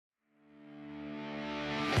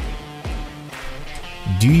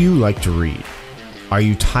Do you like to read? Are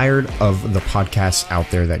you tired of the podcasts out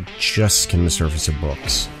there that just skim the surface of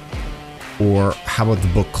books? Or how about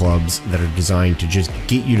the book clubs that are designed to just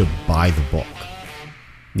get you to buy the book?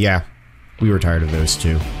 Yeah, we were tired of those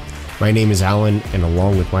too. My name is Alan, and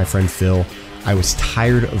along with my friend Phil, I was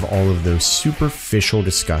tired of all of those superficial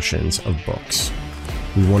discussions of books.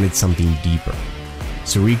 We wanted something deeper.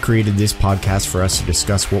 So we created this podcast for us to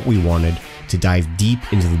discuss what we wanted, to dive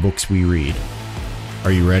deep into the books we read.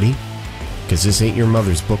 Are you ready? Because this ain't your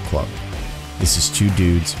mother's book club. This is two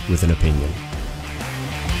dudes with an opinion.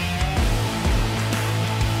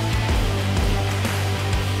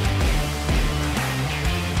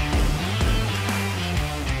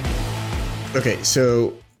 Okay,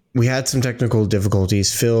 so we had some technical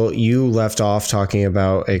difficulties. Phil, you left off talking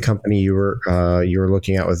about a company you were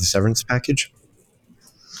looking at with a severance package.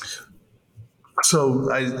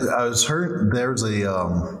 So I was heard there's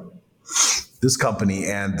this company,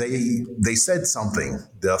 and they said something.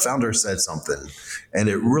 The founder said something, and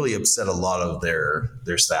it really upset a lot of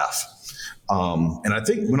their staff. And I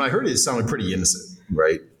think when I heard it, it sounded pretty innocent,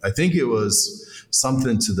 right? I think it was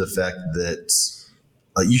something to the fact that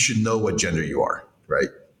you should know what gender you are, right?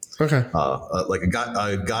 Okay. Like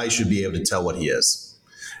a guy should be able to tell what he is,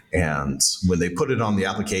 and when they put it on the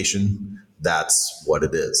application, that's what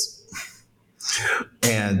it is.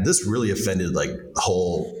 And this really offended like the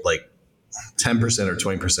whole 10% or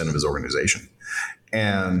 20% of his organization.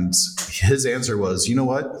 And his answer was, you know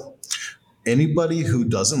what? Anybody who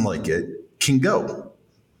doesn't like it can go.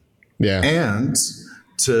 Yeah. And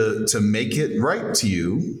to make it right to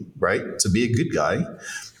you, right, to be a good guy,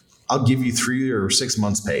 I'll give you 3 or 6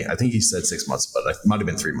 months pay. I think he said 6 months, but it might have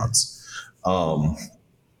been 3 months.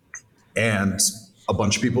 And a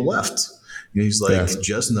bunch of people left. And he's like,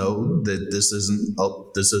 just know that this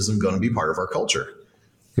isn't going to be part of our culture.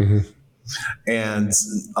 Mm-hmm. And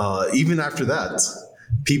even after that,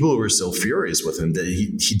 people were so furious with him that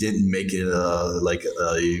he didn't make it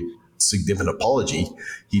a significant apology.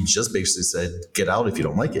 He just basically said, get out if you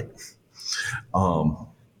don't like it.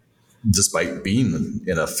 Despite being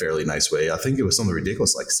in a fairly nice way, I think it was something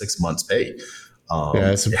ridiculous, like 6 months pay.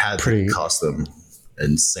 It had to cost them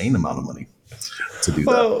an insane amount of money to do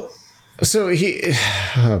that. So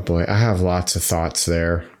oh boy, I have lots of thoughts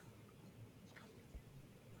there.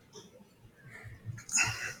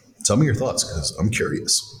 Tell me your thoughts, because I'm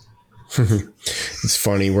curious. It's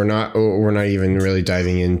funny. We're not even really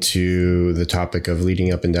diving into the topic of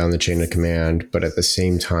leading up and down the chain of command, but at the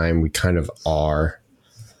same time, we kind of are.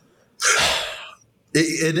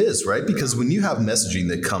 It is, right? Because when you have messaging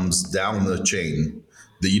that comes down the chain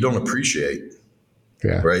that you don't appreciate,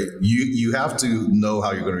 right? You have to know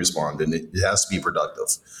how you're going to respond, and it has to be productive.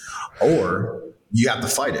 Or you have to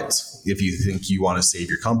fight it if you think you want to save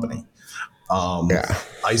your company.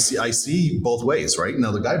 I see both ways, right?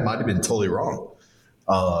 Now, the guy might have been totally wrong.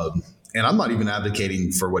 And I'm not even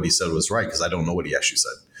advocating for what he said was right, because I don't know what he actually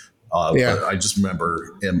said. But I just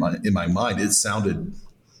remember in my mind, it sounded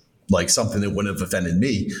like something that wouldn't have offended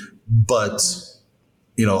me. But,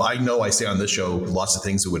 I know I say on this show lots of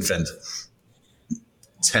things that would offend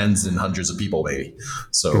tens and hundreds of people, maybe.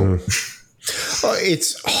 So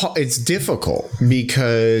it's difficult,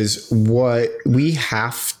 because what we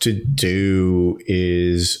have to do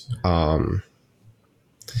is I'm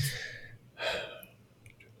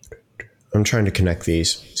trying to connect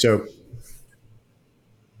these. So,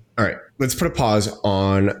 all right, let's put a pause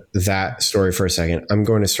on that story for a second. I'm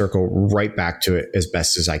going to circle right back to it as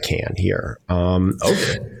best as I can here.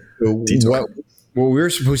 Okay. What we're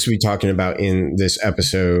supposed to be talking about in this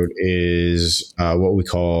episode is what's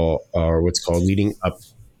called leading up.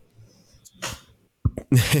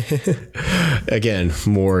 Again,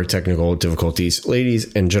 more technical difficulties.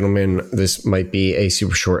 Ladies and gentlemen, this might be a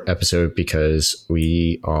super short episode because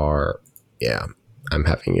I'm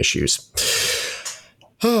having issues.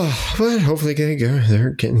 But hopefully they're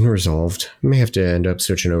getting resolved. I may have to end up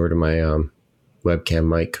switching over to my webcam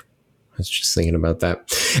mic. I was just thinking about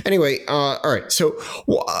that. Anyway, all right. So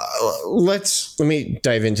let me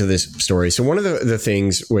dive into this story. So one of the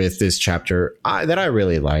things with this chapter that I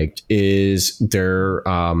really liked is their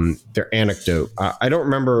anecdote. I don't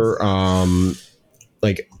remember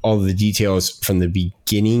all the details from the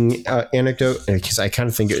beginning anecdote, because I kind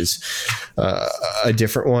of think it was a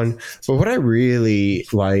different one. But what I really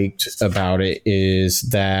liked about it is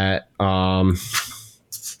that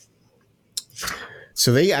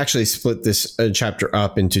so they actually split this chapter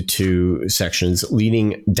up into two sections,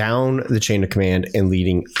 leading down the chain of command and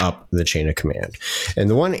leading up the chain of command. And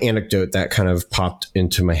the one anecdote that kind of popped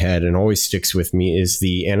into my head and always sticks with me is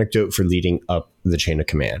the anecdote for leading up the chain of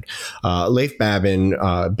command. Leif Babin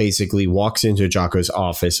basically walks into Jocko's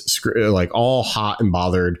office, like all hot and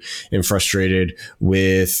bothered and frustrated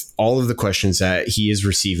with all of the questions that he is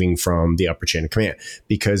receiving from the upper chain of command.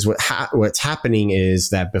 Because what's happening is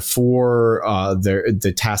that before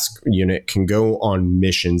the task unit can go on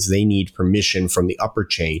missions, they need permission from the upper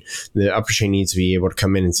chain. The upper chain needs to be able to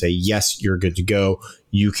come in and say, yes, you're good to go.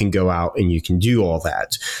 You can go out and you can do all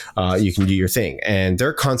that. You can do your thing. And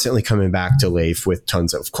they're constantly coming back to Leif with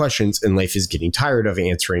tons of questions, and Leif is getting tired of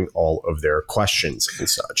answering all of their questions and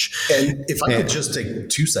such. And if I could just take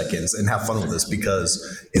 2 seconds and have fun with this,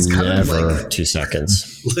 because it's kind of like 2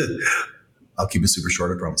 seconds. I'll keep it super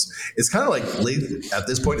short, I promise. It's kind of like Leif at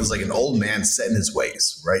this point is like an old man set in his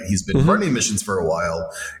ways, right? He's been running missions for a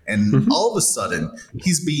while, and all of a sudden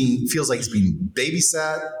feels like he's being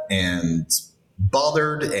babysat and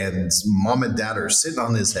bothered, and mom and dad are sitting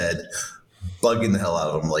on his head, bugging the hell out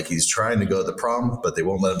of him, like he's trying to go to the prom, but they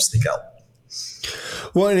won't let him sneak out.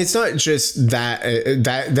 Well, and it's not just that.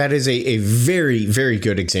 That is a very, very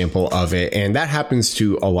good example of it, and that happens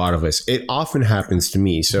to a lot of us. It often happens to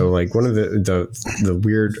me. So, like one of these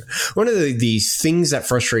things that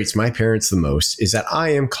frustrates my parents the most is that I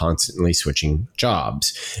am constantly switching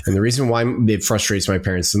jobs, and the reason why it frustrates my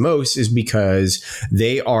parents the most is because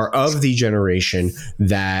they are of the generation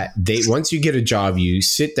that once you get a job, you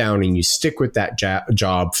sit down and you stick with that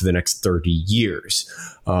job for the next 30 years.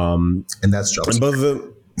 And that's job security.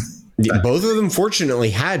 Both of them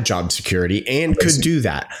fortunately had job security and could do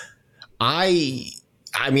that. I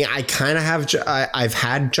mean, I kind of have. I've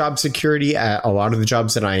had job security at a lot of the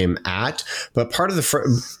jobs that I am at, but part of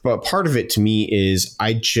it to me is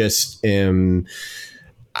I just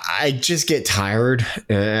get tired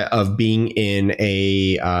of being in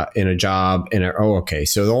a job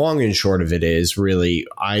so the long and short of it is really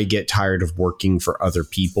I get tired of working for other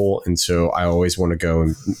people, and so I always want to go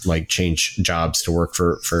and like change jobs to work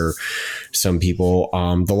for some people.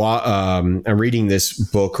 I'm reading this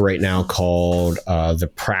book right now called The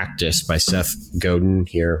Practice by Seth Godin.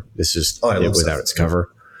 Here, this is it without Seth. Its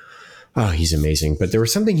cover. Oh, he's amazing. But there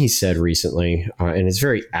was something he said recently, and it's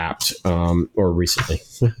very apt, or recently.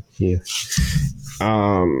 Yeah.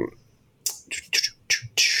 I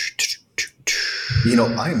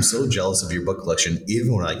am so jealous of your book collection,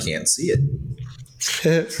 even when I can't see it.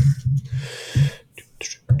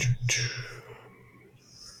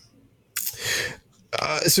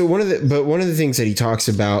 So one of the things that he talks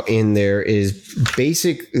about in there is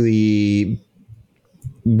basically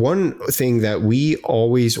one thing that we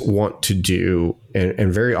always want to do,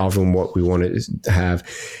 and very often what we want to have,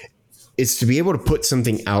 is to be able to put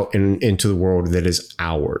something out into the world that is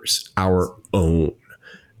ours, our own.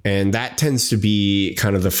 And that tends to be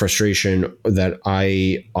kind of the frustration that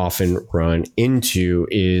I often run into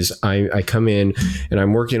is I come in and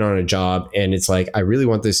I'm working on a job and it's like, I really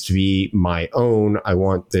want this to be my own. I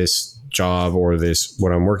want this job or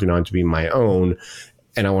what I'm working on to be my own.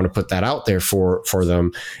 And I want to put that out there for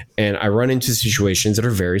them. And I run into situations that are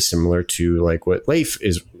very similar to like what Leif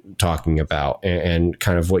is talking about and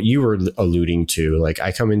kind of what you were alluding to. Like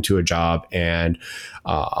I come into a job and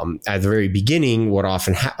at the very beginning, what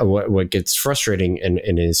gets frustrating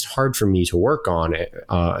and is hard for me to work on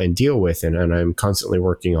and deal with, and I'm constantly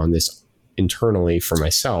working on this internally for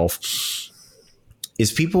myself,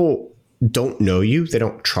 is people don't know you. They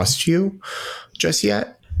don't trust you just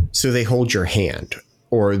yet. So they hold your hand.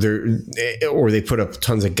 Or they put up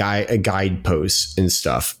tons of guideposts and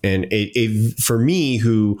stuff. And for me,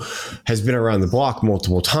 who has been around the block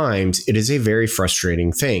multiple times, it is a very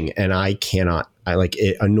frustrating thing. And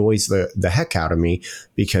it annoys the heck out of me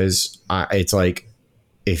because it's like,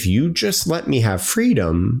 if you just let me have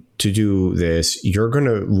freedom to do this, you're going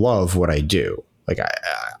to love what I do. Like,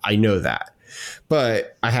 I know that.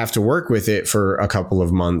 But I have to work with it for a couple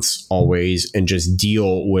of months always and just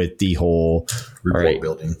deal with the whole report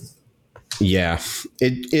building. Yeah,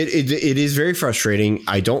 it is very frustrating.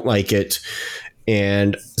 I don't like it.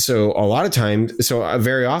 And so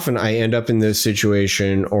very often I end up in this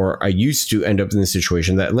situation, or I used to end up in the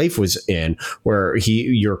situation that Leif was in, where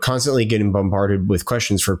you're constantly getting bombarded with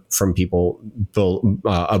questions from people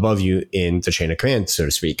above you in the chain of command, so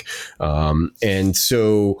to speak. And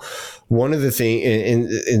so one of the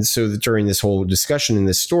things, and so during this whole discussion in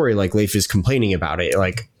this story, like Leif is complaining about it,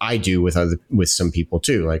 like I do with some people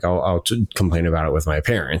too. Like I'll complain about it with my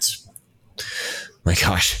parents. My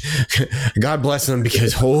gosh, God bless them,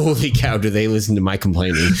 because holy cow, do they listen to my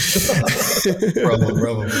complaining.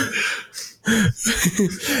 Bravo.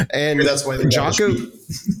 And maybe that's why they got Jocko, the sheep.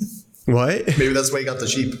 What? Maybe that's why he got the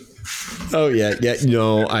sheep. Oh yeah.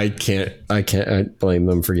 No, I can't blame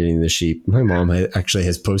them for getting the sheep. My mom actually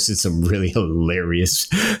has posted some really hilarious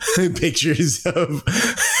pictures of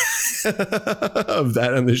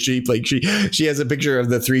that on the sheep. Like she has a picture of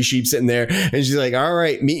the 3 sheep sitting there, and she's like, "All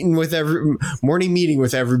right, morning meeting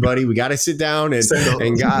with everybody. We got to sit down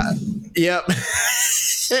and got yep."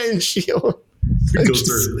 And she'll.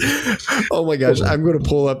 Oh my gosh, I'm going to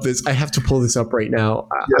pull up this. I have to pull this up right now.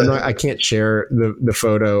 I can't share the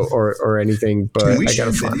photo or anything, but can we I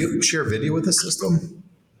got to share video with the system.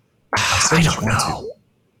 I don't know.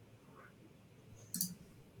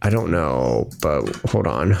 I don't know, but hold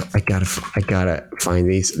on. I gotta find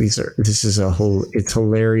these. It's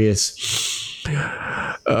hilarious.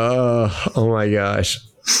 Oh my gosh.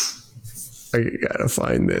 I gotta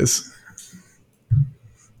find this.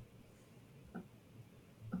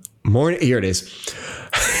 Here it is.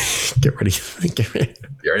 Get ready.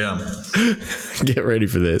 Here I am. Get ready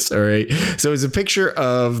for this. All right. So it's a picture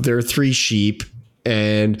of their 3 sheep.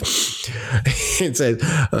 And it says,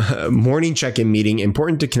 morning check-in meeting,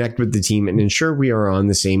 important to connect with the team and ensure we are on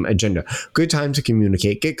the same agenda. Good time to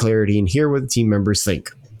communicate, get clarity, and hear what the team members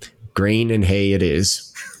think. Grain and hay it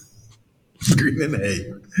is. Green and hay.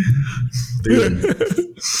 Dude.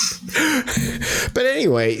 But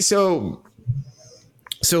anyway, so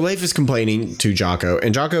Leif is complaining to Jocko,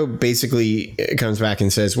 and Jocko basically comes back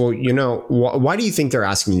and says, well, why do you think they're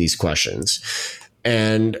asking these questions?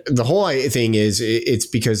 And the whole thing is it's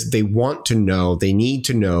because they want to know, they need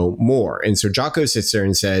to know more. And so Jocko sits there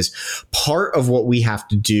and says, part of what we have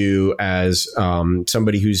to do as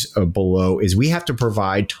somebody who's below is we have to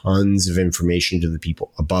provide tons of information to the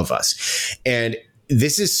people above us. And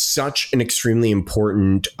this is such an extremely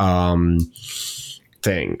important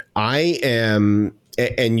thing.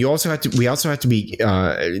 And we also have to be,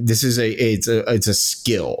 it's a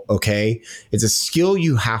skill. Okay. It's a skill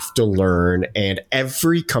you have to learn, and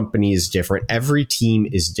every company is different. Every team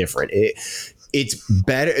is different. It's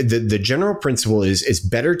better. The general principle is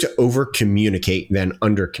better to over communicate than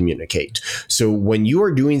under communicate. So when you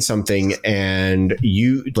are doing something and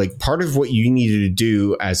part of what you needed to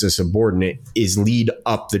do as a subordinate is lead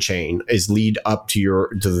up the chain, is lead up to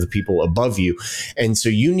the people above you. And so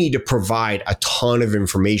you need to provide a ton of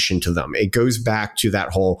information to them. It goes back to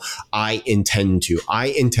that whole, I intend to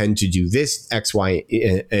do this, X, Y,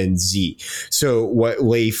 and Z. So what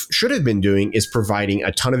Leif should have been doing is providing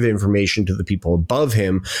a ton of information to the people above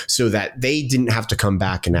him so that they didn't have to come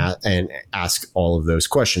back and ask all of those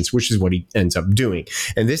questions, which is what he ends up doing.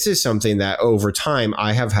 And this is something that over time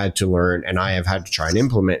I have had to learn, and I have had to try and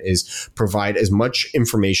implement, is provide as much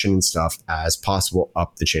information and stuff as possible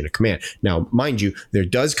up the chain of command. Now, mind you, there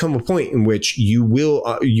does come a point in which you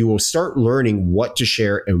will start learning what to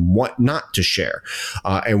share and what not to share,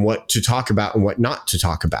 and what to talk about and what not to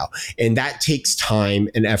talk about. And that takes time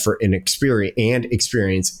and effort and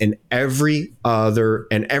experience, and every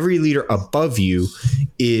leader above you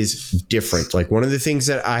is different. Like, one of the things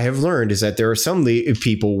that I have learned is that there are some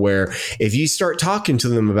people where if you start talking to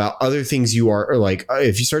them about other things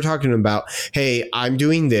if you start talking about, hey, I'm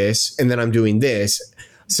doing this and then I'm doing this,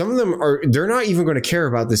 some of them they're not even going to care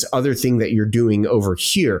about this other thing that you're doing over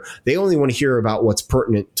here. They only want to hear about what's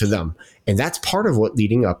pertinent to them. And that's part of what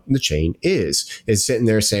leading up the chain is sitting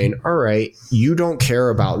there saying, all right, you don't care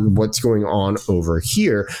about what's going on over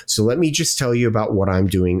here. So let me just tell you about what I'm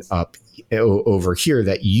doing up over here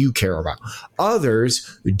that you care about.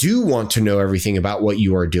 Others do want to know everything about what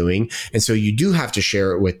you are doing, and so you do have to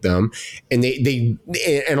share it with them. And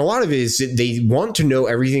and a lot of it is they want to know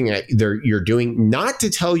everything that you're doing, not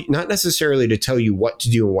necessarily to tell you what to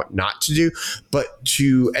do and what not to do, but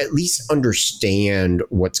to at least understand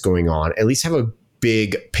what's going on, at least have a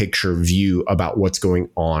big picture view about what's going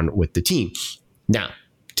on with the team. Now,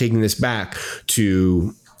 taking this back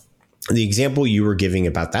to the example you were giving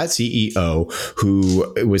about that CEO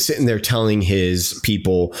who was sitting there telling his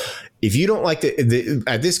people, if you don't like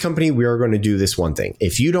at this company, we are going to do this one thing.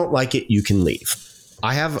 If you don't like it, you can leave.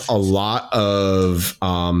 I have a lot of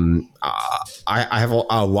I have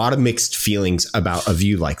a lot of mixed feelings about a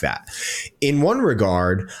view like that. In one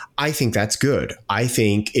regard, I think that's good. I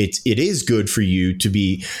think it is good for you to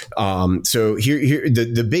be. So here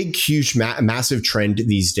the big, huge, massive trend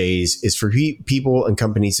these days is for people and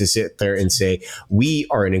companies to sit there and say, we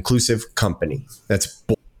are an inclusive company. That's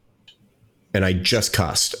bull. And I just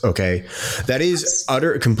cussed. Okay, that is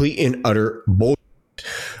complete and utter bull.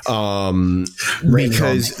 Because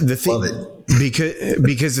the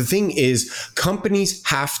thing is, companies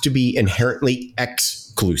have to be inherently X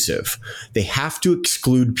exclusive. They have to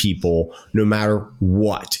exclude people no matter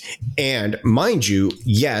what. And mind you,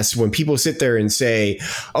 yes, when people sit there and say,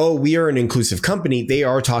 oh, we are an inclusive company, they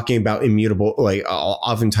are talking about immutable, like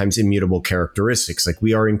oftentimes immutable characteristics. Like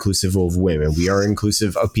we are inclusive of women. We are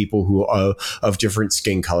inclusive of people who are of different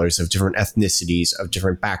skin colors, of different ethnicities, of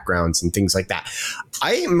different backgrounds and things like that.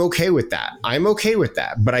 I am okay with that. I'm okay with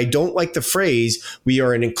that. But I don't like the phrase, we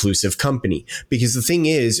are an inclusive company, because the thing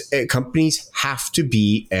is, companies have to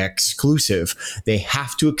be exclusive. They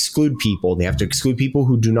have to exclude people. They have to exclude people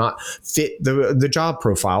who do not fit the job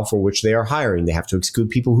profile for which they are hiring. They have to exclude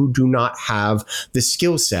people who do not have the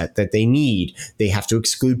skill set that they need. They have to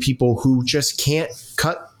exclude people who just can't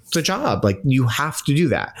cut the job. Like you have to do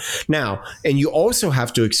that now. And you also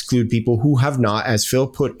have to exclude people who have not, as Phil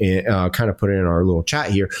put in, kind of put in our little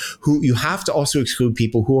chat here, who you have to also exclude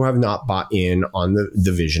people who have not bought in on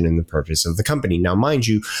the vision and the purpose of the company. Now, mind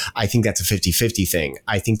you, I think that's a 50-50 thing.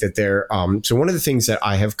 I think that there, so one of the things that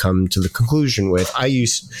I have come to the conclusion with, I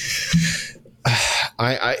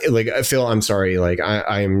like, Phil, I'm sorry. Like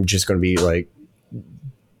I'm just going to be like,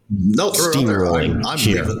 no, steamrolling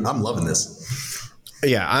here. I'm loving this.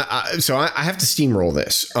 Yeah, so I have to steamroll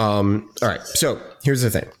this. All right, so here's the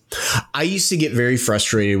thing. I used to get very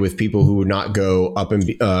frustrated with people who would not go up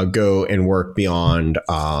and go and work beyond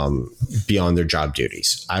their job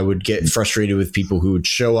duties. I would get frustrated with people who would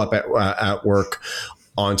show up at work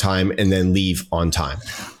on time and then leave on time.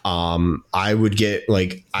 I would get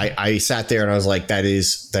like, I sat there and I was like, that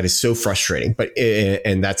is so frustrating. But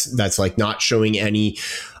and that's like not showing any.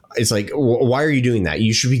 It's like, why are you doing that?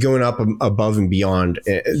 You should be going up above and beyond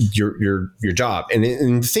your job.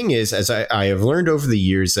 And the thing is, as I have learned over the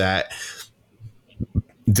years, that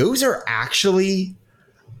those are actually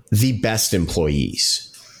the best employees.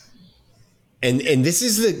 And this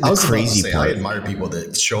is the crazy part. I admire people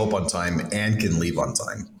that show up on time and can leave on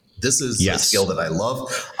time. This is a skill that I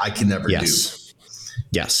love. I can never do.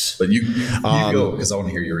 Yes. But you go, because I want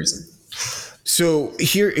to hear your reason. So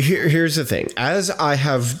here's the thing. As I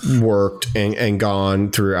have worked and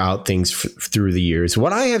gone throughout things through the years,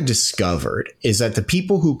 what I have discovered is that the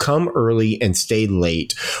people who come early and stay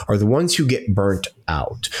late are the ones who get burnt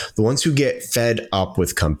out, the ones who get fed up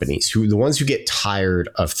with companies, the ones who get tired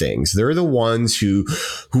of things. They're the ones who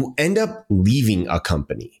end up leaving a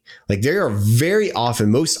company. Like they are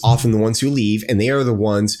most often the ones who leave, and they are the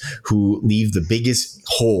ones who leave the biggest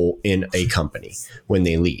hole in a company when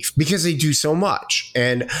they leave, because they do so much.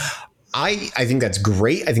 And I think that's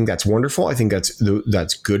great. I think that's wonderful. I think that's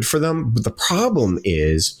good for them. But the problem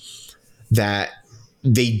is that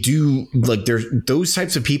they do, like, those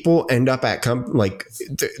types of people end up at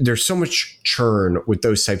there's so much churn with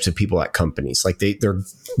those types of people at companies. Like they're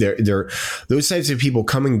those types of people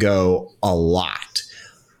come and go a lot.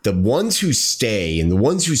 The ones who stay and the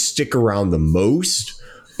ones who stick around the most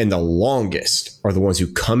and the longest are the ones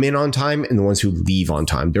who come in on time and the ones who leave on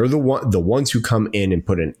time. They're the ones who come in and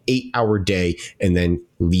put an 8-hour day and then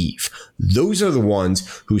leave. Those are the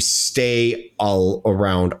ones who stay all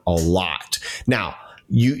around a lot. Now,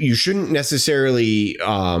 you shouldn't necessarily,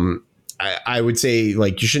 I would say,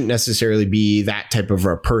 like, you shouldn't necessarily be that type of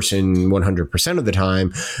a person 100% of the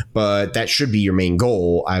time, but that should be your main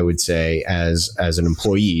goal. I would say as an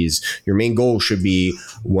employee, your main goal should be,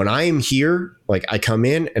 when I am here, like I come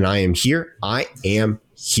in and I am here, I am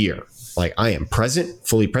here. Like I am present,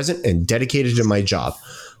 fully present and dedicated to my job.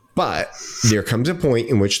 But there comes a point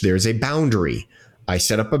in which there's a boundary. I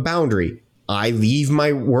set up a boundary. I leave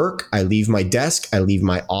my work. I leave my desk. I leave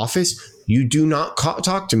my office. You do not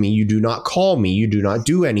talk to me. You do not call me. You do not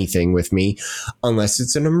do anything with me unless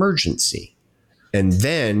it's an emergency. And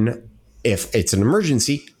then if it's an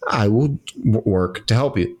emergency, I will work to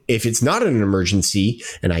help you. If it's not an emergency,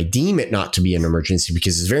 and I deem it not to be an emergency,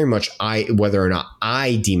 because it's very much whether or not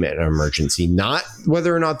I deem it an emergency, not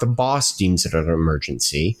whether or not the boss deems it an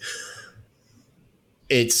emergency.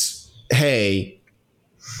 It's, hey,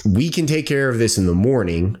 we can take care of this in the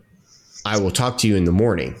morning. I will talk to you in the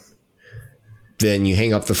morning. Then you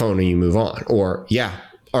hang up the phone and you move on. Or, yeah,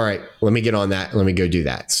 all right, let me get on that. Let me go do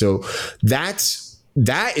that. So that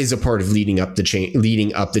is a part of leading up the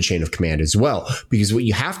chain of command as well. Because what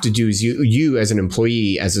you have to do is you as an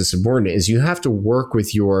employee, as a subordinate, is you have to work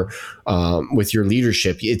with your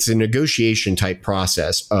leadership. It's a negotiation type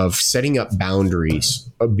process of setting up boundaries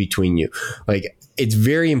between you. Like, it's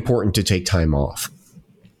very important to take time off.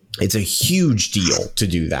 It's a huge deal to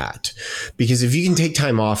do that, because if you can take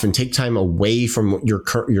time off and take time away from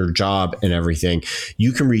your job and everything,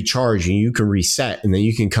 you can recharge and you can reset, and then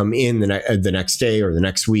you can come in the next day or the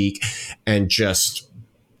next week and just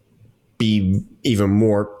be even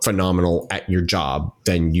more phenomenal at your job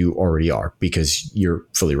than you already are because you're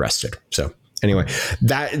fully rested. So anyway,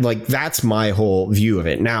 that's my whole view of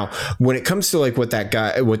it. Now, when it comes to like what that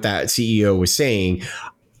CEO was saying,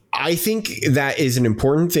 I think that is an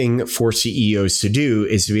important thing for CEOs to do,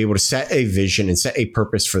 is to be able to set a vision and set a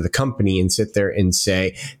purpose for the company and sit there and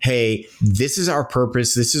say, hey, this is our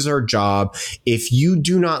purpose. This is our job. If you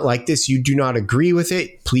do not like this, you do not agree with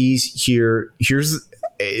it, please here's,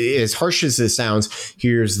 as harsh as this sounds,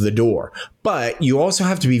 here's the door. But you also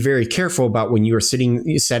have to be very careful about when you are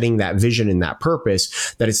setting that vision and that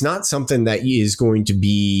purpose, that it's not something that is going to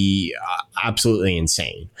be absolutely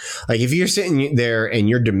insane. Like if you're sitting there and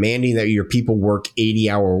you're demanding that your people work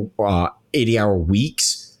 80-hour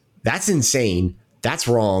weeks, that's insane. That's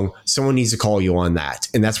wrong. Someone needs to call you on that.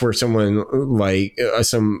 And that's where someone like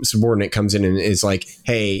some subordinate comes in and is like,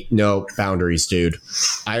 hey, no boundaries, dude.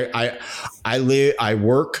 I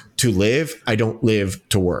work to live. I don't live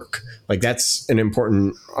to work. Like that's an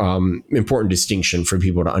important distinction for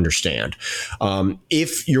people to understand.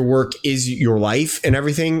 If your work is your life and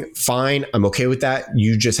everything, fine. I'm okay with that.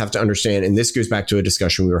 You just have to understand. And this goes back to a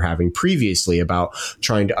discussion we were having previously about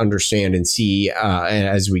trying to understand and see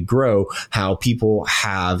as we grow how people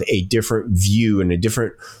have a different view and a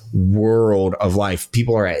different world of life.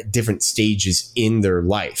 People are at different stages in their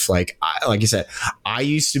life. Like I said, I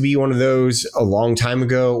used to be one of those a long time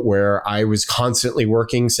ago where I was constantly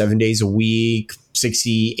working 7 days a week,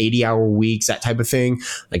 60, 80-hour weeks, that type of thing,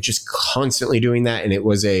 like just constantly doing that. And it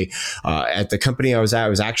was at the company I was at, it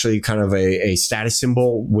was actually kind of a status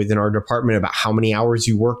symbol within our department about how many hours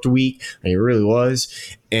you worked a week. And it really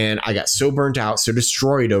was. And I got so burnt out, so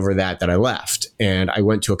destroyed over that I left. And I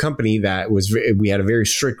went to a company that we had a very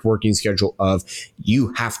strict working schedule of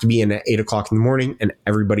you have to be in at 8 o'clock in the morning, and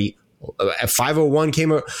everybody at 5:01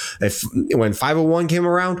 when 5:01 came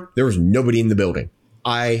around, there was nobody in the building.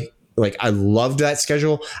 I loved that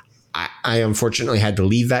schedule. I unfortunately had to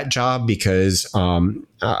leave that job because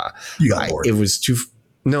you got bored. It was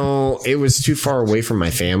too far away from my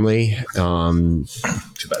family. And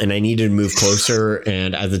I needed to move closer.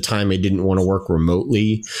 And at the time I didn't want to work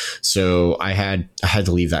remotely. So I had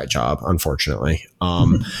to leave that job, unfortunately.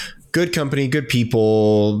 Good company, good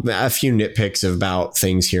people, a few nitpicks about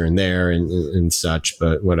things here and there and such,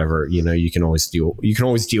 but whatever, you can always deal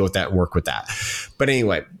with that and work with that. But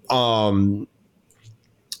anyway, and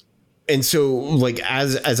so like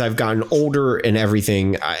as I've gotten older and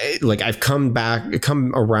everything, I've come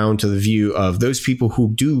around to the view of those people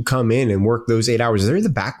who do come in and work those 8 hours. They're the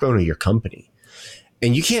backbone of your company.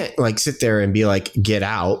 And you can't like sit there and be like, get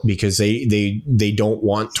out because they don't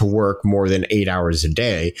want to work more than 8 hours a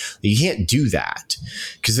day. You can't do that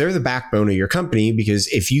because they're the backbone of your company. Because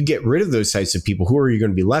if you get rid of those types of people, who are you going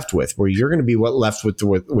to be left with? Well, you're going to be left with the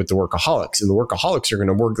workaholics, and the workaholics are going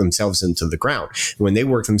to work themselves into the ground. And when they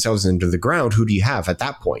work themselves into the ground, who do you have at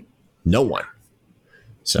that point? No one.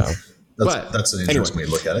 So that's an interesting way to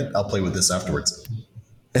look at it. I'll play with this afterwards.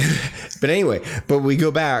 But anyway, we go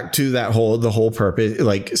back to the whole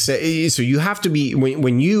purpose. So you have to be,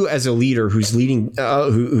 when you as a leader who's leading,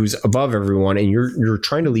 who's above everyone, and you're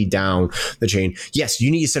trying to lead down the chain. Yes, you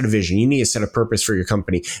need to set a vision. You need to set a purpose for your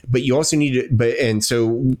company, but you also need to. And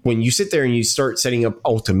so when you sit there and you start setting up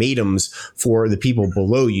ultimatums for the people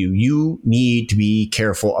below you, you need to be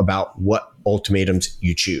careful about what ultimatums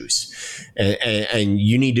you choose, and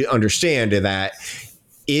you need to understand that.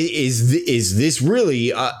 Is this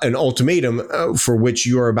really an ultimatum for which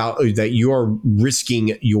you are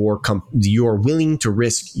risking you are willing to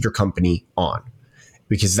risk your company on?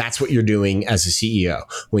 Because that's what you're doing as a CEO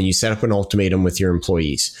when you set up an ultimatum with your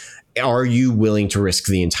employees. Are you willing to risk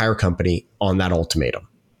the entire company on that ultimatum?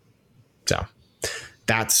 So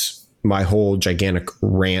that's my whole gigantic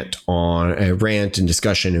rant and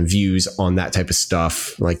discussion and views on that type of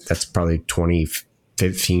stuff. Like that's probably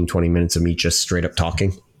 15, 20 minutes of me just straight up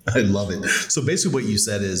talking. I love it. So basically what you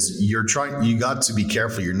said is you got to be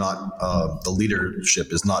careful. You're not, the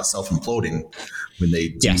leadership is not self-imploding when they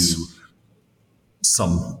do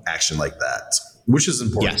some action like that, which is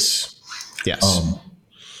important. Yes.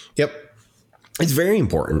 Yep. It's very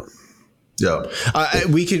important. Yeah.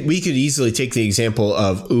 We could easily take the example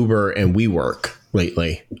of Uber and WeWork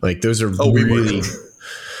lately. Like those are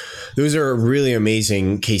really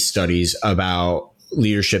amazing case studies about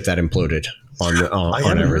leadership that imploded on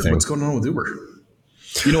everything. Heard what's going on with Uber.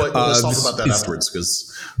 You know what? Let's talk about that afterwards,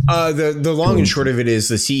 because the long and short of it is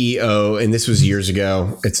the CEO, and this was years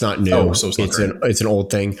ago. It's not new. Oh, so it's an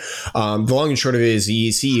old thing. The long and short of it is the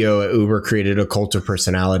CEO at Uber created a cult of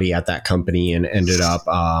personality at that company and ended up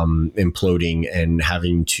imploding and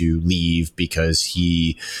having to leave because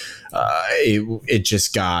it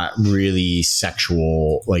just got really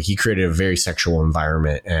sexual. Like, he created a very sexual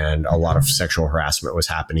environment, and a lot of sexual harassment was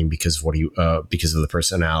happening because of because of the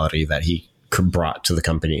personality that he brought to the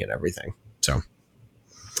company and everything. So,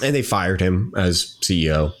 and they fired him as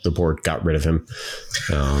CEO. The board got rid of him.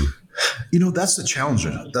 That's the challenge.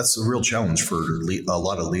 That's a real challenge for a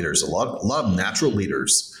lot of leaders. A lot of natural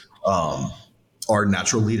leaders are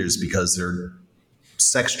natural leaders because they're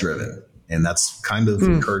sex driven, and that's kind of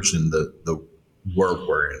encouraged in the world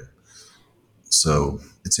we're in. So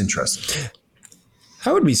it's interesting.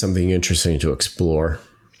 That would be something interesting to explore.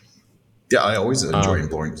 Yeah, I always enjoy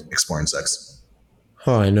exploring sex.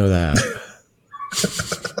 Oh, I know that.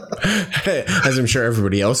 As I'm sure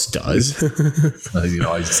everybody else does.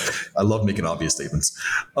 I love making obvious statements.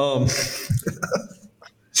 But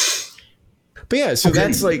yeah, so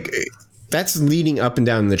that's leading up and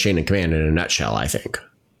down the chain of command in a nutshell, I think.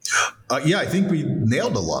 I think we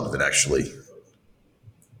nailed a lot of it, actually.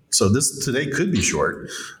 So this today could be short.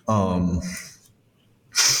 I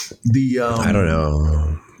don't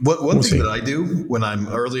know. One thing that I do when I'm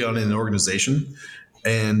early on in an organization,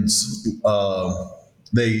 and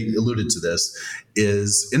they alluded to this,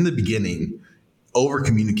 is in the beginning, over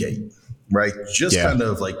communicate, right? Just kind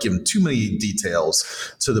of like give them too many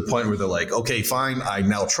details to the point where they're like, okay, fine, I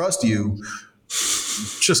now trust you.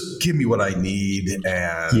 Just give me what I need,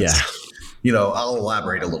 and I'll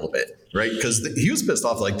elaborate a little bit, right? Because he was pissed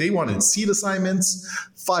off. Like, they wanted seat assignments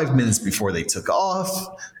 5 minutes before they took off,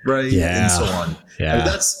 right? Yeah. And so on. Yeah. I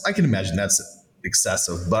mean, I can imagine that's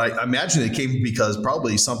excessive, but I imagine it came because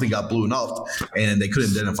probably something got blown up and they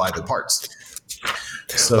couldn't identify the parts.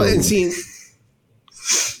 So,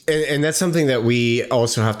 and that's something that we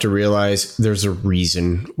also have to realize. There's a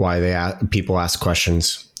reason why people ask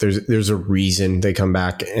questions. There's a reason they come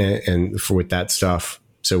back and with that stuff.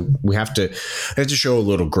 So we have to show a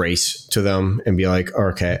little grace to them and be like,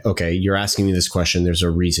 okay, you're asking me this question. There's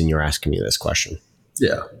a reason you're asking me this question.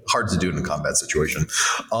 Yeah. Hard to do in a combat situation.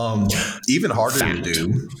 Even harder to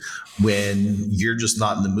do when you're just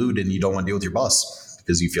not in the mood and you don't want to deal with your boss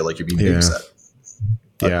because you feel like you're being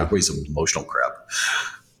babysat. Waste some emotional crap.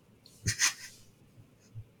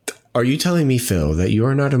 Are you telling me, Phil, that you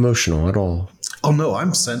are not emotional at all? Oh, no,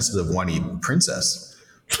 I'm sensitive, whiny princess.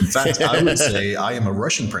 In fact, I would say I am a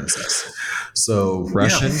Russian princess. So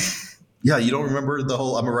Russian? Yeah, you don't remember the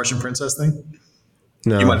whole I'm a Russian princess thing?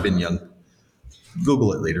 No. You might have been young.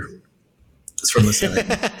 Google it later. It's from the Senate.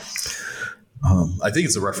 I think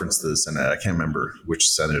it's a reference to the Senate. I can't remember which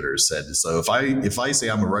senator said. So if I say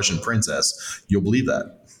I'm a Russian princess, you'll believe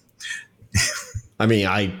that. I mean,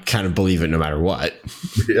 I kind of believe it no matter what.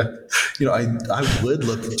 Yeah. I would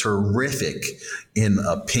look terrific in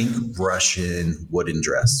a pink Russian wooden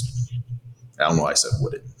dress. I don't know why I said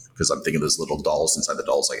wooden, because I'm thinking of those little dolls inside the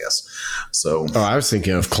dolls, I guess. So. Oh, I was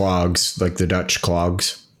thinking of clogs, like the Dutch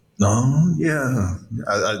clogs. Oh, yeah.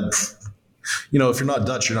 If you're not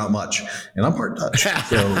Dutch, you're not much. And I'm part Dutch.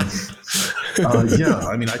 So, I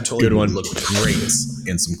mean, I totally would look great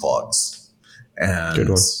in some clogs. And, good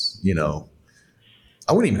one.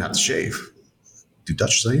 I wouldn't even have to shave. Do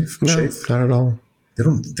Dutch shave? No, not at all. They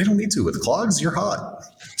don't need to. With clogs, you're hot.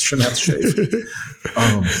 Shouldn't have to shave.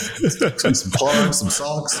 Some clogs, some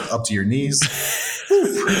socks up to your knees.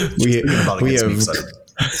 We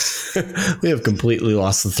have completely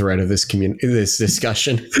lost the thread of this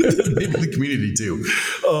discussion. Maybe the community too.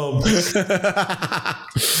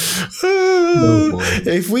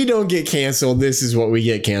 If we don't get canceled, this is what we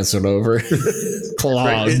get canceled over. Clogs.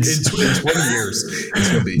 Right. In 20 years,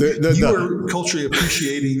 it's going to be. You are culturally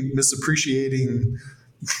misappreciating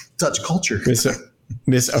Dutch culture.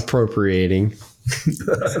 Misappropriating.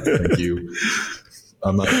 Thank you.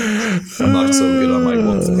 I'm not so good on my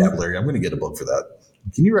woke vocabulary. I'm going to get a book for that.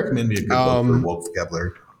 Can you recommend me a good book for woke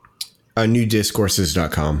vocabulary?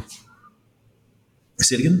 Newdiscourses.com.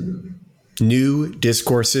 Say it again?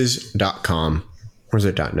 Newdiscourses.com. Or is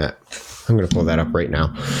it .net? I'm going to pull that up right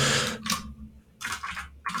now.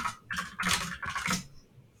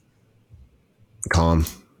 Calm.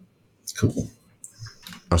 Cool.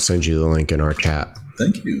 I'll send you the link in our chat.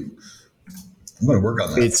 Thank you. I'm going to work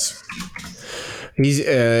on that.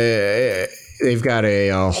 They've got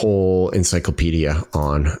a whole encyclopedia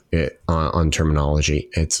on it, on terminology.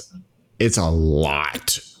 It's a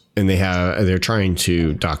lot and they're trying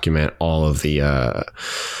to document all of the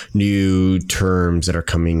new terms that are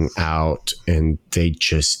coming out, and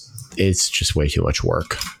it's just way too much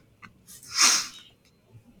work.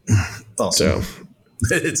 Awesome.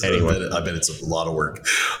 So anyway. I bet it's a lot of work.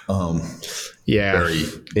 Very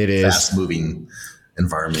it is fast moving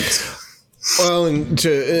environment. Well, and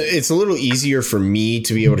it's a little easier for me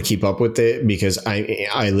to be able to keep up with it because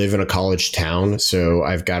I live in a college town. So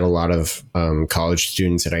I've got a lot of college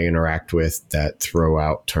students that I interact with that throw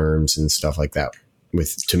out terms and stuff like that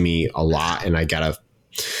to me a lot. And I got to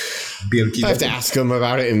have to ask them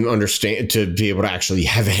about it and understand to be able to actually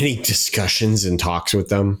have any discussions and talks with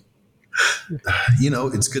them.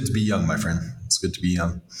 It's good to be young, my friend. It's good to be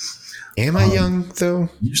young. Am I young, though?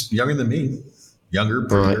 You're younger than me. Younger,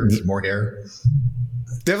 prettier, more hair.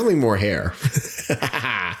 Definitely more hair.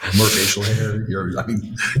 More facial hair. You're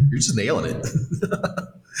just nailing it.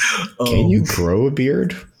 Can you grow a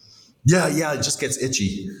beard? Yeah, it just gets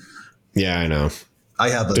itchy. Yeah, I know. I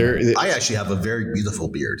actually have a very beautiful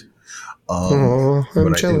beard.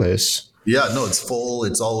 I'm jealous. Yeah, no, it's full.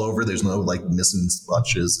 It's all over. There's no like missing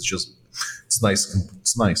splotches. It's nice.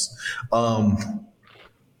 It's nice.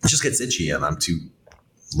 It just gets itchy, and I'm too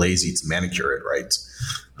lazy to manicure it. Right?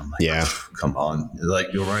 I'm like, yeah, come on. Like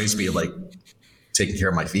it reminds me of like taking care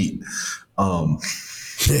of my feet. Going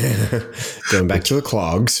back to the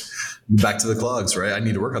clogs. Back to the clogs, right? I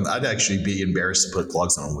need to work on that. I'd actually be embarrassed to put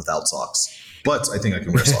clogs on without socks. But I think I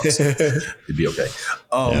can wear socks. It'd be okay.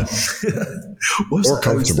 Or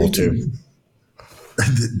comfortable too.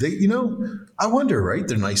 I wonder, right?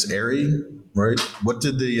 They're nice, airy, right? What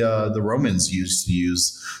did the Romans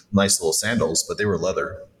use nice little sandals, but they were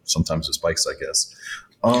leather. Sometimes with spikes, I guess.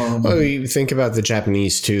 You think about the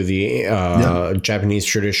Japanese too. The Japanese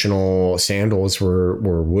traditional sandals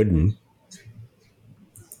were wooden.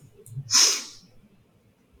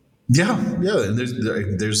 Yeah, and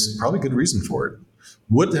there's probably good reason for it.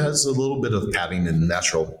 Wood has a little bit of padding and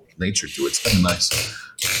natural nature to it. It's kind of nice.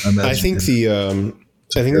 I think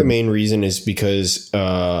the main reason is because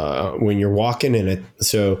when you're walking in it.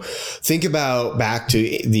 So think about back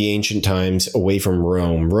to the ancient times away from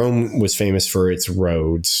Rome. Rome was famous for its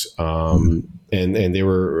roads, and they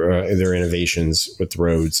were their innovations with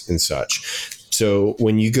roads and such. So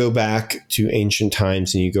when you go back to ancient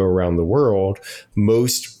times and you go around the world,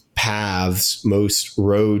 most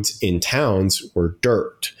roads in towns were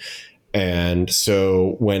dirt. And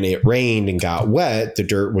so when it rained and got wet, the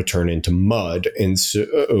dirt would turn into mud. And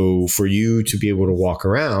so for you to be able to walk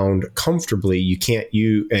around comfortably, you can't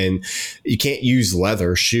use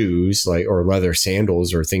leather shoes or leather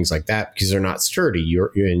sandals or things like that because they're not sturdy.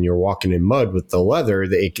 You're walking in mud with the leather,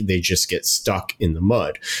 they just get stuck in the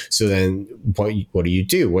mud. So then what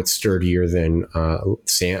do? What's sturdier than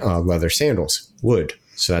leather sandals? Wood.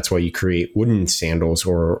 So that's why you create wooden sandals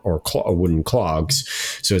or wooden clogs.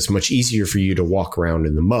 So it's much easier for you to walk around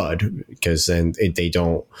in the mud because then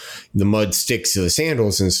the mud sticks to the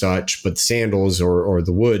sandals and such, but the sandals or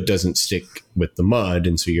the wood doesn't stick with the mud.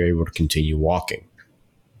 And so you're able to continue walking.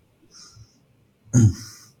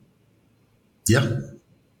 Yeah.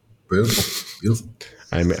 Beautiful.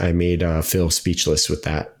 I made Phil speechless with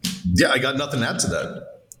that. Yeah, I got nothing to add to that.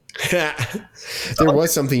 There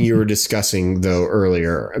was something you were discussing though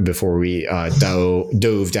earlier before we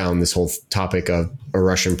dove down this whole topic of a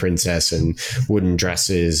Russian princess and wooden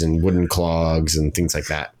dresses and wooden clogs and things like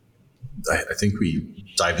that. I think we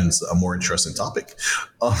dived into a more interesting topic.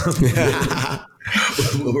 Where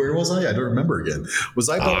was I? I don't remember again. Was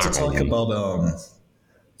I about to talk about?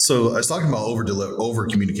 So I was talking about over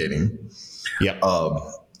communicating. Yeah.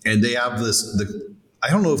 And they have I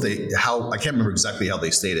don't know I can't remember exactly how they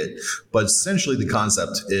state it, but essentially the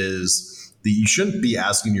concept is that you shouldn't be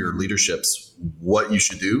asking your leaderships what you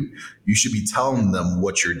should do. You should be telling them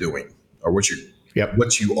what you're doing or what you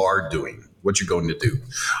are doing, what you're going to do.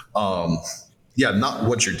 Not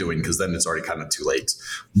what you're doing, because then it's already kind of too late.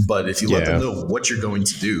 But if you let them know what you're going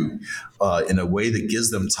to do in a way that gives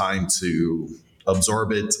them time to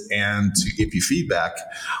absorb it and to give you feedback,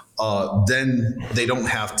 then they don't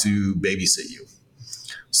have to babysit you.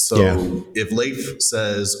 So if Leif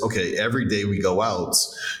says, okay, every day we go out,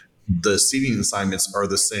 the seating assignments are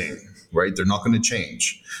the same, right? They're not going to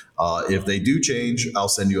change. If they do change, I'll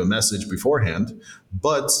send you a message beforehand.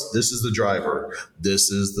 But this is the driver. This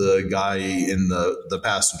is the guy in the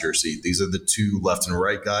passenger seat. These are the two left and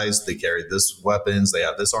right guys. They carry this weapons. They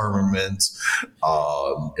have this armament.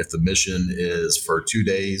 If the mission is for 2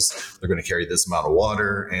 days, they're going to carry this amount of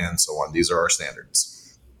water and so on. These are our standards.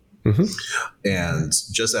 Mm-hmm. And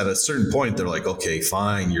just at a certain point, they're like, okay,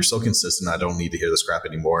 fine. You're so consistent. I don't need to hear this crap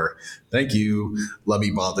anymore. Thank you. Let me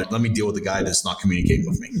deal with the guy that's not communicating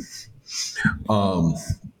with me.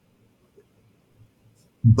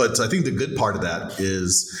 But I think the good part of that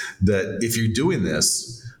is that if you're doing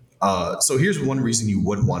this, so here's one reason you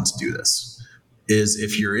wouldn't want to do this is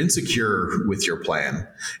if you're insecure with your plan,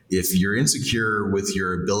 if you're insecure with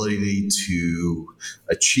your ability to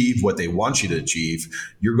achieve what they want you to achieve,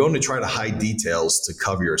 you're going to try to hide details to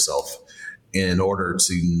cover yourself in order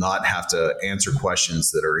to not have to answer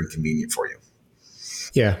questions that are inconvenient for you.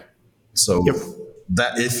 Yeah. So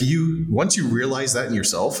that once you realize that in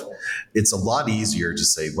yourself, it's a lot easier to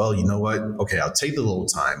say, well, you know what? Okay, I'll take the little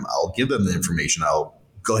time. I'll give them the information. I'll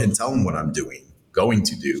go ahead and tell them what I'm going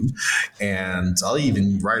to do. And I'll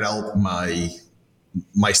even write out my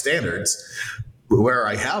standards where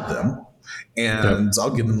I have them. And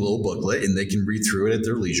I'll give them a little booklet and they can read through it at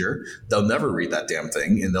their leisure. They'll never read that damn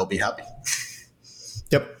thing and they'll be happy.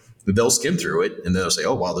 Yep. They'll skim through it and they'll say,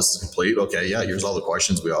 oh, wow, this is complete. Okay, yeah, here's all the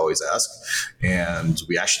questions we always ask. And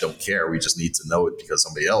we actually don't care. We just need to know it because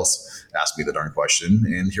somebody else asked me the darn question.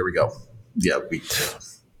 And here we go. Yeah.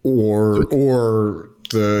 Or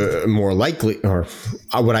the more likely, or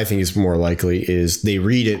what I think is more likely, is they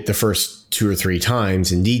read it the first 2 or 3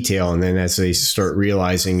 times in detail. And then as they start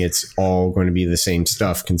realizing it's all going to be the same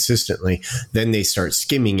stuff consistently, then they start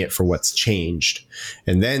skimming it for what's changed.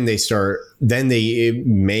 And then maybe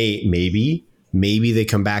they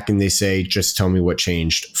come back and they say, just tell me what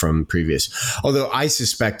changed from previous. Although I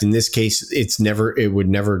suspect in this case, it would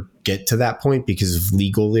never get to that point because of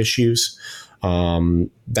legal issues.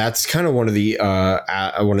 That's kind of one of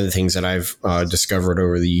the things that I've discovered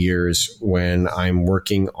over the years when I'm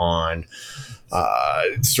working on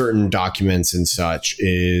certain documents and such,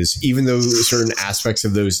 is even though certain aspects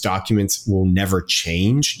of those documents will never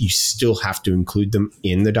change, you still have to include them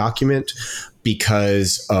in the document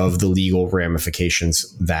because of the legal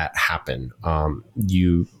ramifications that happen.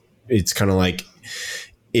 It's kind of like,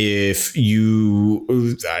 if you,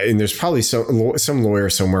 and there's probably some lawyer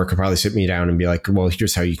somewhere could probably sit me down and be like, well,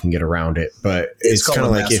 here's how you can get around it. But it's kind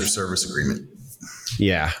of like master service agreement.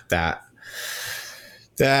 Yeah, that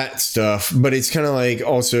stuff. But it's kind of like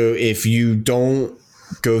also if you don't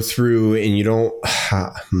go through and you don't,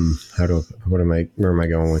 where am I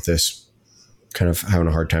going with this? Kind of having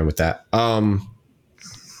a hard time with that.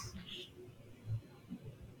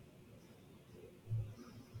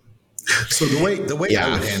 So the way I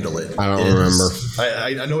would handle it, I don't remember.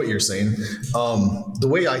 I know what you're saying. The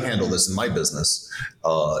way I handle this in my business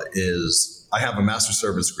is I have a master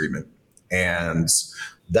service agreement, and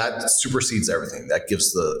that supersedes everything. That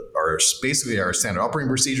gives basically our standard operating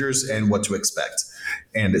procedures and what to expect.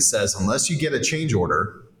 And it says, unless you get a change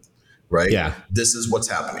order, right? Yeah. This is what's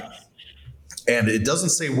happening. And it doesn't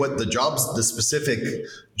say what the specific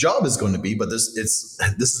job is going to be, but this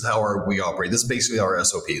is how we operate. This is basically our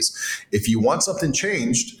SOPs. If you want something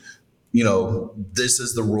changed, this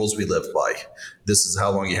is the rules we live by. This is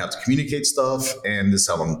how long you have to communicate stuff, and this is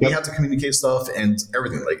how long we have to communicate stuff, and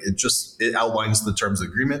everything. Like it outlines the terms of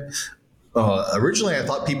agreement. Originally, I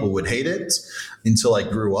thought people would hate it until I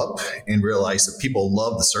grew up and realized that people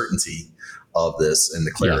love the certainty of this and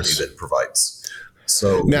the clarity that it provides.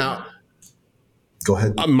 So now, go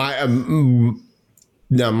ahead.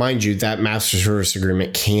 Now, mind you, that master service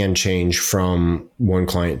agreement can change from one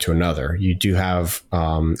client to another. You do have.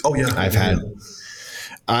 I've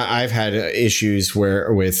had issues where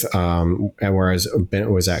I was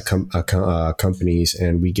at companies,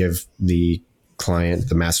 and we give the client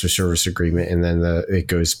the master service agreement, and then it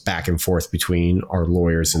goes back and forth between our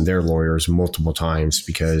lawyers and their lawyers multiple times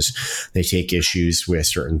because they take issues with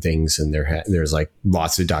certain things, and there's like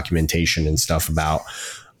lots of documentation and stuff about.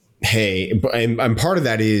 Hey, and part of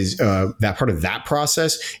that is that part of that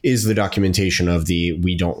process is the documentation of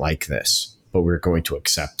we don't like this, but we're going to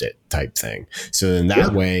accept it type thing. So then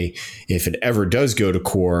that way, if it ever does go to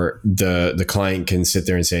court, the client can sit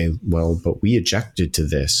there and say, well, but we objected to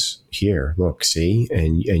this here. Look, see,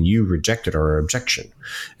 and you rejected our objection.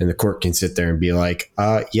 And the court can sit there and be like,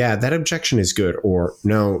 yeah, that objection is good. Or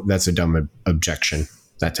no, that's a dumb objection,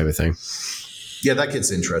 that type of thing. Yeah, that gets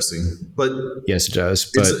interesting, but yes, it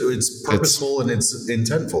does. But it's purposeful and it's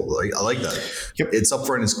intentful. I like that. Yep. It's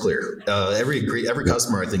upfront. It's clear. Every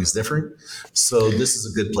customer, I think, is different. So this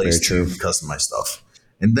is a good place to customize stuff.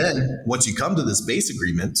 And then once you come to this base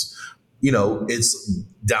agreement, it's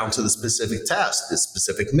down to the specific task, the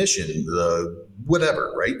specific mission, the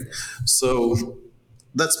whatever, right? So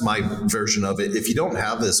that's my version of it. If you don't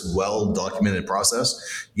have this well documented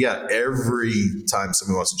process, every time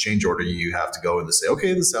somebody wants to change order, you have to go and say,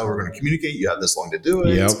 okay, this is how we're going to communicate. You have this long to do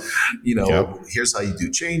it. Yep. Here's how you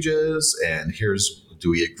do changes, and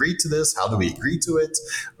do we agree to this? How do we agree to it?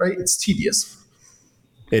 Right? It's tedious.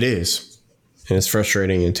 It is. And it's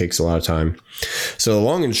frustrating and takes a lot of time. So the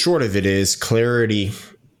long and short of it is clarity.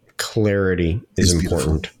 Clarity is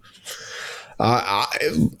important.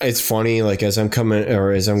 It's funny, like as I'm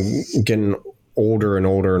getting older and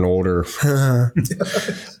older and older.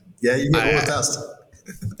 Yeah, you get older fast.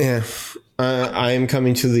 Yeah. I am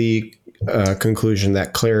coming to the conclusion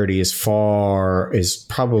that clarity is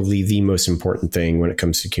probably the most important thing when it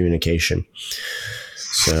comes to communication.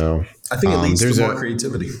 So I think it leads to more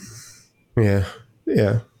creativity. Yeah.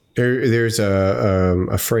 Yeah. There's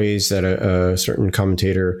a phrase that a certain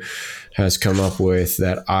commentator has come up with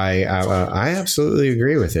that I absolutely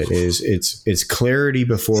agree with. It's clarity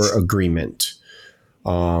before agreement,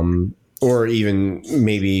 or even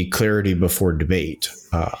maybe clarity before debate.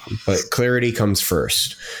 But clarity comes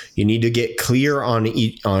first. You need to get clear on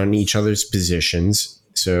each other's positions.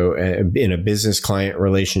 So in a business client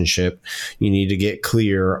relationship, you need to get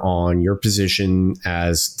clear on your position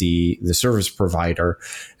as the service provider,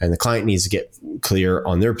 and the client needs to get clear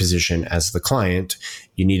on their position as the client.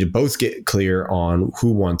 You need to both get clear on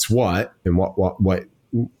who wants what and what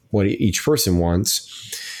each person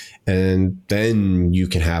wants. And then you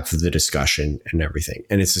can have the discussion and everything.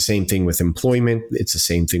 And it's the same thing with employment. It's the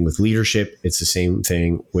same thing with leadership. It's the same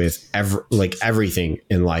thing with everything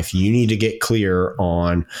in life. You need to get clear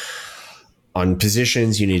on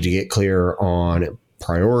positions. You need to get clear on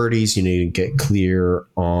priorities. You need to get clear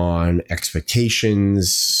on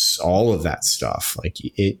expectations, all of that stuff. Like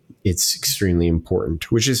it's extremely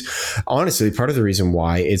important, which is honestly part of the reason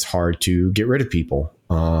why it's hard to get rid of people.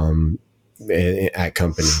 At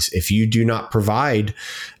companies, if you do not provide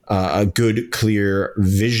a good, clear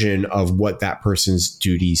vision of what that person's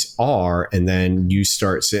duties are, and then you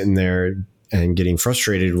start sitting there and getting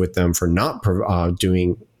frustrated with them for not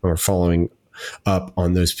doing or following up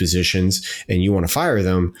on those positions, and you want to fire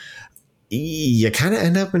them, you kind of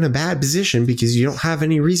end up in a bad position because you don't have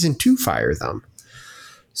any reason to fire them.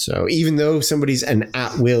 So even though somebody's an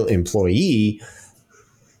at-will employee,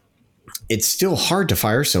 it's still hard to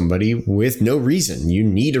fire somebody with no reason. You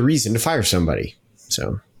need a reason to fire somebody.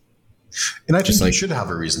 So, and I think you should have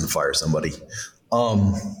a reason to fire somebody.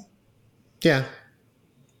 Yeah.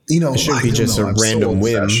 It shouldn't be just a random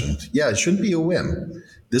whim. Yeah, it shouldn't be a whim.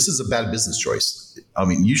 This is a bad business choice. I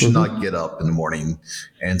mean, you should not get up in the morning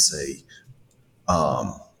and say,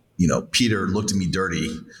 Peter looked at me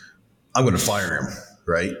dirty. I'm going to fire him.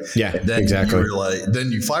 Right. Yeah, and then exactly.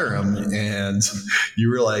 Then you fire him and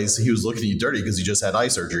you realize he was looking at you dirty because he just had eye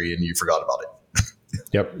surgery and you forgot about it.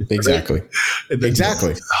 Yep. Exactly. Right?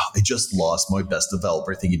 Exactly. I just lost my best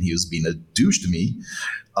developer thinking he was being a douche to me.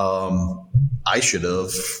 I should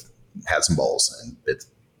have had some balls and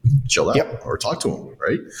chilled out or talked to him.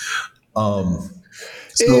 Right.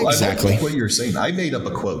 So exactly. I like what you're saying. I made up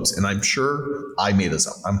a quote, and I'm sure I made this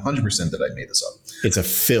up. I'm 100% that I made this up. It's a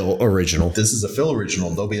Phil original. This is a Phil original.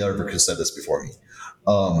 Nobody ever could have said this before me.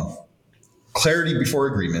 Clarity before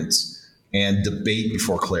agreement and debate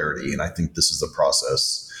before clarity. And I think this is the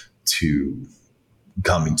process to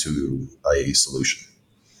coming to a solution.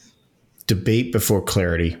 Debate before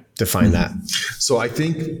clarity. Define that. So I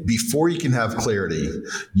think before you can have clarity,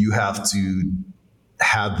 you have to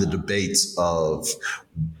have the debates of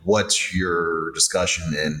what's your discussion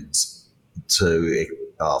and to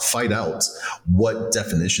fight out what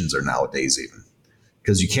definitions are nowadays even.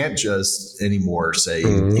 Because you can't just anymore say,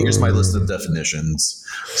 here's my list of definitions,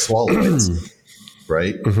 swallow it,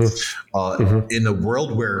 right? In a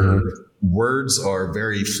world where words are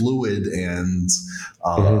very fluid and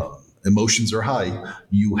emotions are high,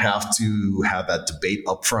 you have to have that debate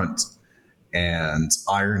up front and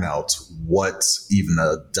iron out what even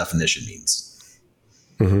a definition means.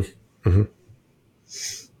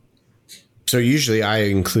 So usually I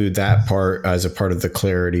include that part as a part of the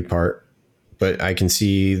clarity part, but I can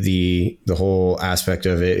see the whole aspect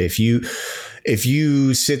of it. If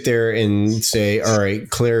you sit there and say, all right,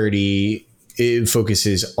 clarity, it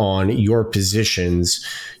focuses on your positions,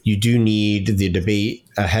 you do need the debate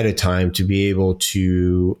ahead of time to be able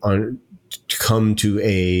to come to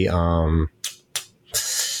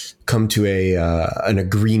an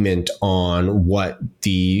agreement on what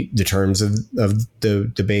the terms of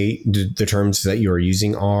the debate, the terms that you are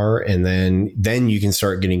using are, and then you can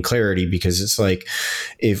start getting clarity, because it's like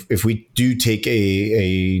if we do take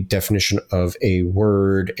a definition of a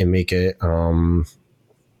word and make it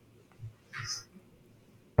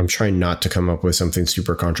I'm trying not to come up with something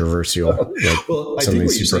super controversial. Like well, I think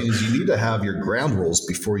what you're saying is you need to have your ground rules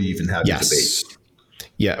before you even have your debate.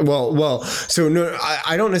 Yeah. Well. So no,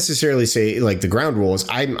 I don't necessarily say like the ground rules.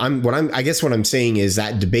 I guess what I'm saying is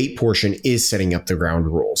that debate portion is setting up the ground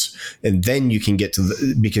rules, and then you can get to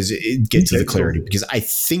the clarity. Because I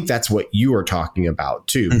think that's what you are talking about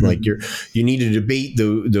too. Mm-hmm. Like you need to debate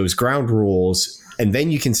those ground rules, and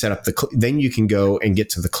then you can set up then you can go and get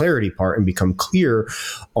to the clarity part and become clear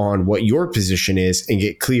on what your position is, and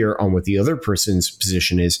get clear on what the other person's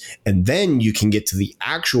position is, and then you can get to the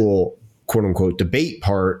actual quote unquote debate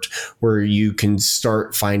part where you can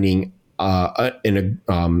start finding finding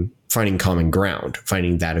common ground,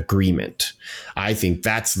 finding that agreement. I think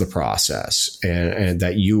that's the process and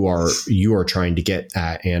that you are trying to get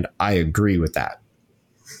at. And I agree with that.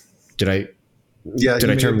 Did I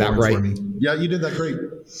term that right? Yeah, you did that great.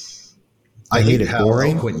 I hate how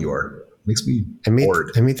eloquent you are. Makes me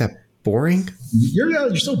bored. I made that boring.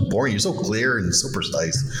 You're so boring. You're so clear and so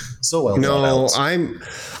precise. So well. No,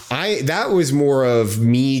 that was more of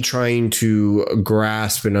me trying to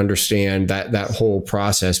grasp and understand that whole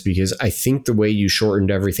process, because I think the way you shortened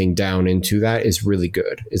everything down into that is really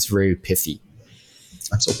good. It's very pithy.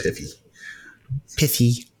 I'm so pithy.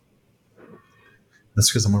 Pithy. That's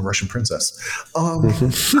because I'm a Russian princess. You can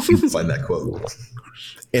find that quote.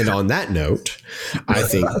 And on that note, I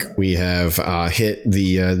think we have hit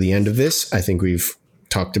the end of this. I think we've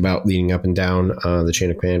talked about leading up and down the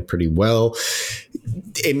chain of command pretty well.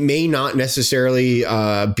 It may not necessarily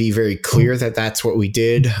be very clear that that's what we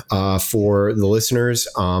did for the listeners,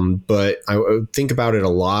 but I think about it a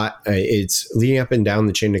lot. It's leading up and down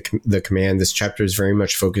the chain of the command. This chapter is very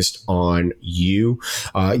much focused on you.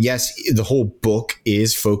 Yes, the whole book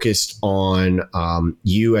is focused on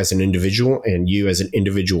you as an individual and you as an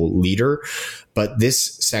individual leader. But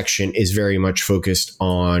this section is very much focused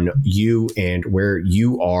on you and where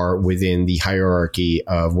you are within the hierarchy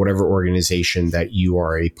of whatever organization that you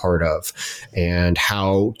are a part of, and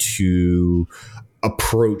how to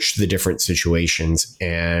approach the different situations.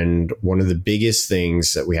 And one of the biggest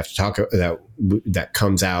things that we have to talk about that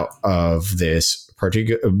comes out of this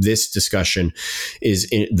discussion is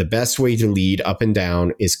the best way to lead up and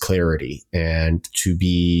down is clarity and to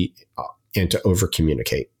over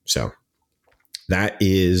communicate. So that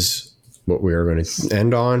is what we are going to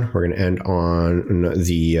end on. We're going to end on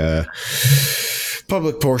the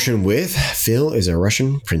public portion with Phil is a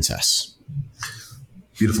Russian princess.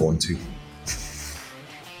 Beautiful one, too.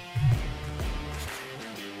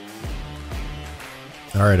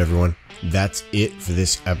 All right, everyone. That's it for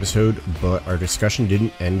this episode, but our discussion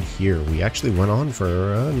didn't end here. We actually went on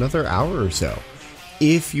for another hour or so.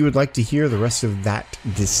 If you would like to hear the rest of that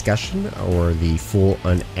discussion or the full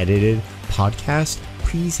unedited podcast,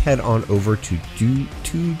 please head on over to two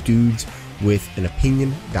dudes with an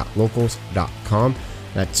opinion.locals.com.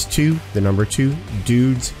 That's 2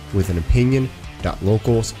 dudes with an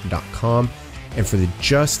opinion.locals.com. And for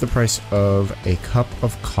just the price of a cup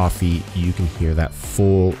of coffee, you can hear that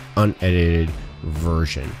full unedited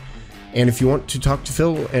version. And if you want to talk to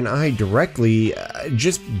Phil and I directly,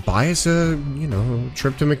 just buy us a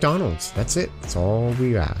trip to McDonald's. That's it. That's all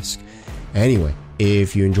we ask. Anyway,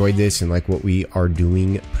 if you enjoyed this and like what we are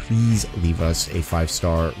doing, please leave us a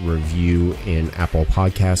 5-star review in Apple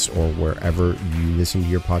Podcasts or wherever you listen to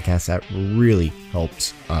your podcast. That really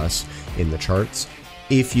helps us in the charts.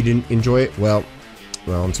 If you didn't enjoy it, well,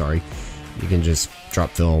 I'm sorry. You can just drop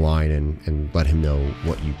Phil a line and let him know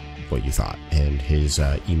what you thought, and his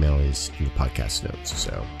email is in the podcast notes,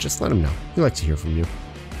 so just let him know. We'd like to hear from you.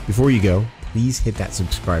 Before you go, please hit that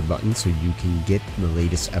subscribe button so you can get the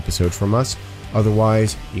latest episode from us.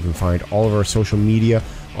 Otherwise, you can find all of our social media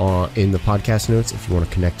in the podcast notes if you want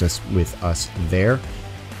to connect us with us there.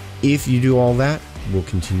 If you do all that, we'll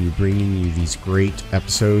continue bringing you these great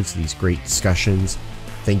episodes, these great discussions.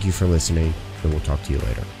 Thank you for listening, and we'll talk to you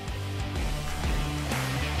later.